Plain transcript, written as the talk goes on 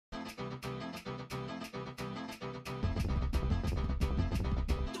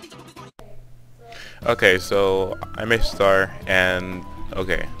Okay, so I'm a star, and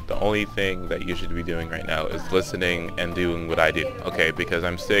okay, the only thing that you should be doing right now is listening and doing what I do, okay, because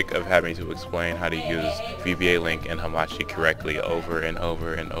I'm sick of having to explain how to use VBA-Link and Hamachi correctly over and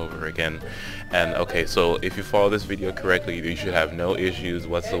over and over again. And okay, so if you follow this video correctly, you should have no issues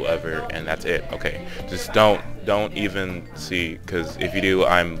whatsoever, and that's it, okay? Just don't even see, because if you do,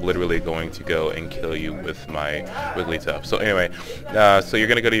 I'm literally going to go and kill you with my wiggly tuff. So anyway, so you're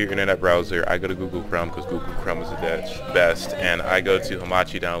gonna go to your internet browser. I go to Google Chrome because Google Chrome is the best, and I go to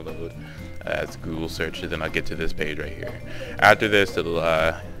Hamachi download as Google search, and then I get to this page right here. After this, it'll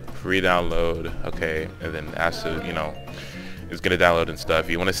free download, okay, and then ask to, it's gonna download and stuff.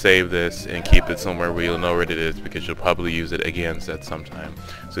 You want to save this and keep it somewhere where you'll know where it is, because you'll probably use it again at some time.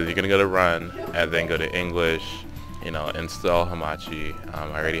 So you're gonna go to run and then go to English, install Hamachi.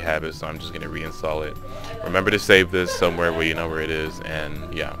 I already have it, so I'm just gonna reinstall it. Remember to save this somewhere where you know where it is,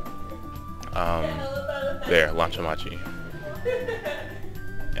 and yeah. There, launch Hamachi.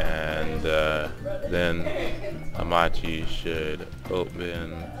 And then Hamachi should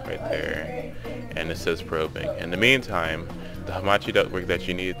open right there, and it says probing. In the meantime, the Hamachi network that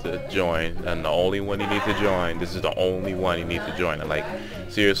you need to join, and the only one you need to join, this is the only one you need to join. And like,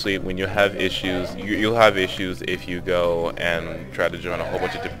 seriously, when you have issues, you'll have issues if you go and try to join a whole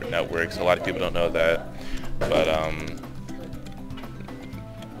bunch of different networks. A lot of people don't know that, but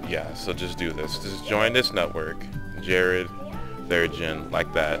yeah, so just do this. Just join this network, Jared, 3rd gen,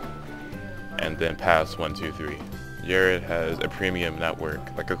 like that, and then pass 1, 2, 3. Jared has a premium network,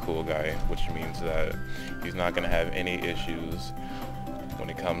 like a cool guy, which means that he's not going to have any issues when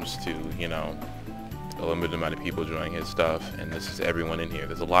it comes to, a limited amount of people joining his stuff. And this is everyone in here.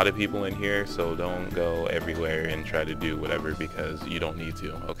 There's a lot of people in here, so don't go everywhere and try to do whatever, because you don't need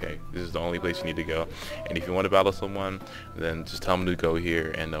to, okay? This is the only place you need to go. And if you want to battle someone, then just tell them to go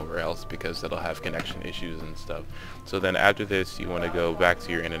here and nowhere else, because that'll have connection issues and stuff. So then after this, you want to go back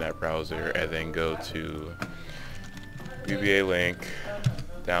to your internet browser and then go to VBA-Link,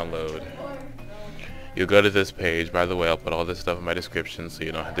 download. You'll go to this page. By the way, I'll put all this stuff in my description so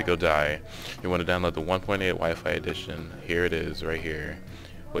you don't have to go die. You want to download the 1.8 Wi-Fi edition. Here it is, right here.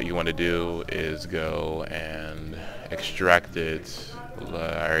 What you want to do is go and extract it.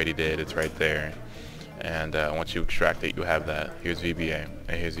 I already did. It's right there. And once you extract it, you have that. Here's VBA,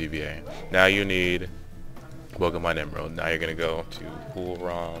 and here's VBA. Now you need Pokemon Emerald. Now you're going to go to Pool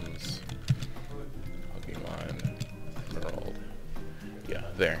ROMs. Pokemon Emerald. Yeah,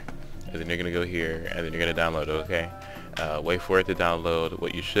 there. And then you're going to go here, and then you're going to download it, okay? Wait for it to download.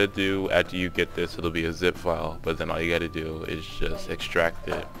 What you should do after you get this, it'll be a zip file, but then all you got to do is just extract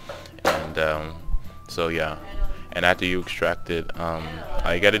it. And so yeah, and after you extract it, all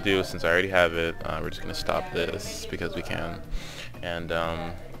you got to do, since I already have it, we're just going to stop this because we can. And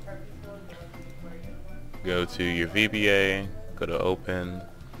go to your VBA, go to open,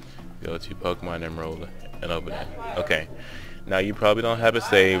 go to Pokemon Emerald, and open it. Okay. Now you probably don't have a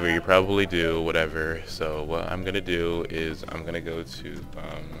save, or you probably do, whatever. So what I'm gonna do is I'm gonna go to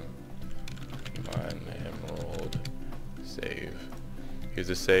Pokemon Emerald save. Here's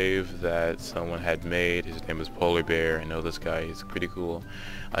a save that someone had made. His name is Polar Bear. I know this guy. He's pretty cool.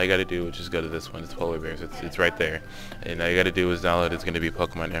 All you gotta do is just go to this one. It's Polar Bear. So it's right there. And all you gotta do is download. It's gonna be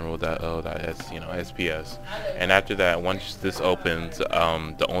Pokemon Emerald.o.SPS. And after that, once this opens,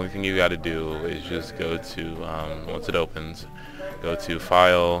 the only thing you gotta do is just go to once it opens, go to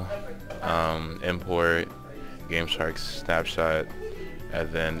File, Import, GameShark Snapshot,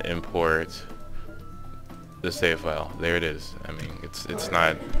 and then import the save file. There it is. I mean, it's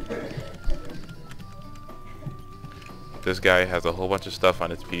not. This guy has a whole bunch of stuff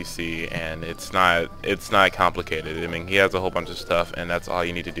on his PC, and it's not complicated. I mean, he has a whole bunch of stuff, and that's all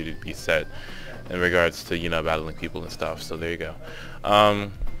you need to do to be set in regards to battling people and stuff. So there you go.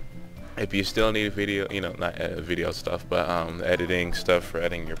 If you still need video, not video stuff, but editing stuff for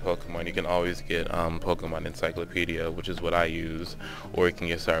editing your Pokemon, you can always get Pokemon Encyclopedia, which is what I use, or you can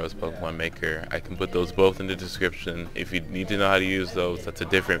get Cyro's Pokemon Maker. I can put those both in the description. If you need to know how to use those, that's a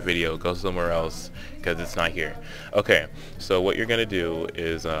different video. Go somewhere else, because it's not here. Okay, so what you're going to do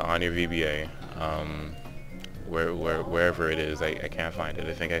is on your VBA, wherever it is, I can't find it.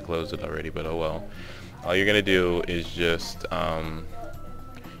 I think I closed it already, but oh well. All you're going to do is just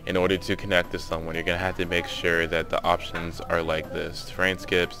in order to connect to someone, you're going to have to make sure that the options are like this: frame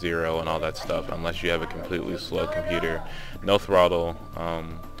skip, 0, and all that stuff, unless you have a completely slow computer. No throttle,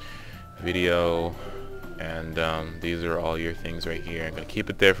 video, and these are all your things right here. I'm going to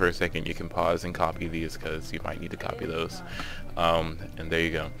keep it there for a second. You can pause and copy these, because you might need to copy those. And there you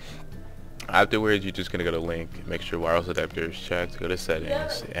go. Afterwards, you're just going to go to link, make sure wireless adapter is checked, go to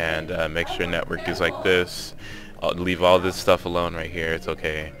settings, and make sure network is like this. Leave all this stuff alone right here, it's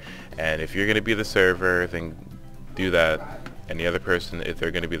okay. And if you're going to be the server, then do that. And the other person, if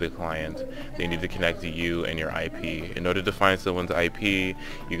they're going to be the client, they need to connect to you and your IP. In order to find someone's IP,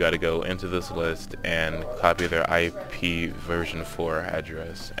 you got to go into this list and copy their IP version 4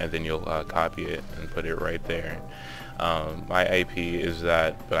 address, and then you'll copy it and put it right there. My IP is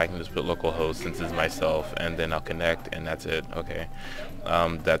that, but I can just put localhost since it's myself, and then I'll connect, and that's it. Okay,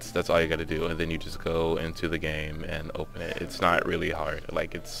 that's all you got to do, and then you just go into the game and open it. It's not really hard.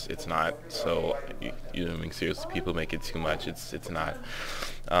 Like it's not. So you know, I mean, seriously, people make it too much. It's not.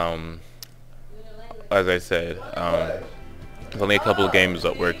 As I said, there's only a couple of games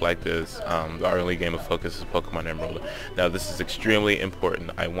that work like this. Our only game of focus is Pokemon Emerald. Now this is extremely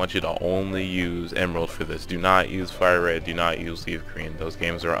important. I want you to only use Emerald for this. Do not use Fire Red. Do not use Leaf Green. Those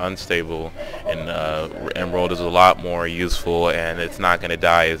games are unstable, and Emerald is a lot more useful, and it's not going to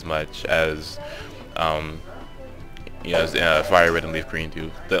die as much as Fire Red and Leaf Green do.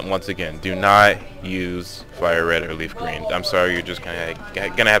 Once again, do not use Fire Red or Leaf Green. I'm sorry, you're just gonna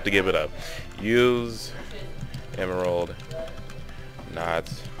have to give it up. Use Emerald, not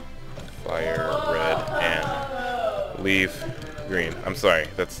Fire Red and Leaf Green. I'm sorry,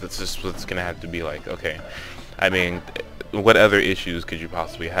 that's just what it's gonna have to be like. Okay, I mean, what other issues could you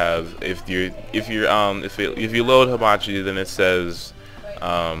possibly have? If you load Hamachi, then it says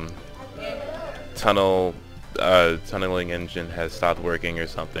tunneling engine has stopped working or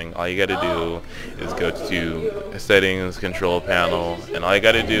something. All you gotta do is go to settings, control panel, and all you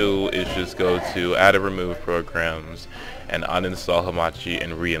gotta do is just go to add or remove programs and uninstall Hamachi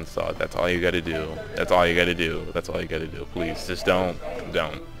and reinstall. That's all you gotta do. That's all you gotta do. That's all you gotta do. Please, just don't.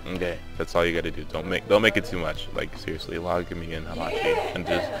 Okay, that's all you gotta do. Don't make it too much. Like seriously, log me in Hamachi and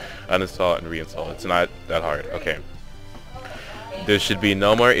just uninstall it and reinstall. It's not that hard. Okay. There should be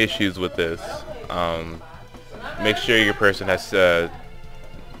no more issues with this. Make sure your person has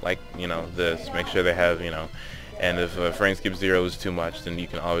like this. Make sure they have and if frame skip 0 is too much, then you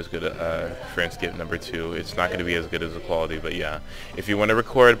can always go to frame skip number 2. It's not going to be as good as the quality, but yeah, if you want to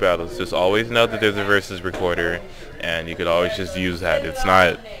record battles, just always know that there's a versus recorder, and you could always just use that. It's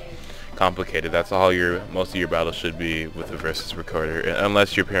not complicated. That's all most of your battles should be, with a versus recorder,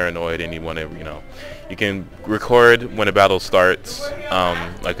 unless you're paranoid and you want to you can record when a battle starts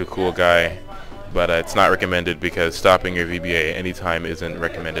like a cool guy. But it's not recommended, because stopping your VBA anytime isn't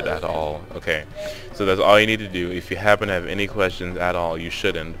recommended at all. Okay, so that's all you need to do. If you happen to have any questions at all, you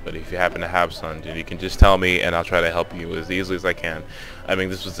shouldn't, but if you happen to have some, then you can just tell me and I'll try to help you as easily as I can. I mean,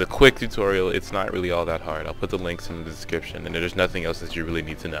 this was a quick tutorial. It's not really all that hard. I'll put the links in the description, and there's nothing else that you really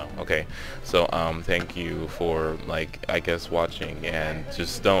need to know. Okay, so thank you for I guess watching, and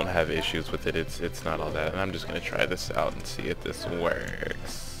just don't have issues with it. It's not all that, and I'm just gonna try this out and see if this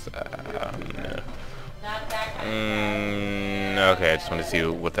works. Okay, I just want to see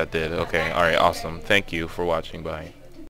what that did. Okay, alright, awesome. Thank you for watching. Bye.